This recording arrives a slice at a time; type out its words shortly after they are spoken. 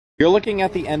You're looking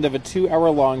at the end of a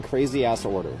 2-hour-long crazy-ass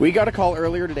order. We got a call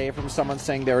earlier today from someone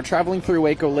saying they were traveling through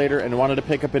Waco later and wanted to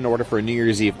pick up an order for a New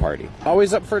Year's Eve party.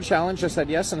 Always up for a challenge, I said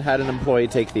yes and had an employee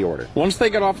take the order. Once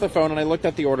they got off the phone and I looked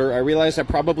at the order, I realized I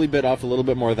probably bit off a little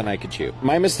bit more than I could chew.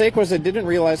 My mistake was I didn't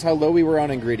realize how low we were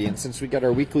on ingredients since we got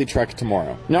our weekly truck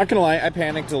tomorrow. Not gonna lie, I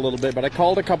panicked a little bit, but I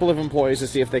called a couple of employees to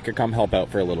see if they could come help out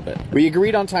for a little bit. We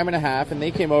agreed on time and a half, and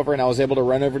they came over and I was able to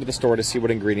run over to the store to see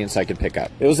what ingredients I could pick up.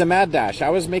 It was a mad dash.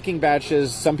 I was making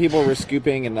batches, some people were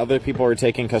scooping, and other people were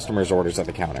taking customers' orders at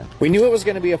the counter. We knew it was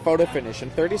going to be a photo finish,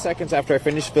 and 30 seconds after I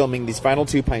finished filming these final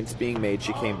 2 pints being made,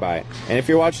 she came by. And if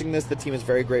you're watching this, the team is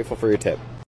very grateful for your tip.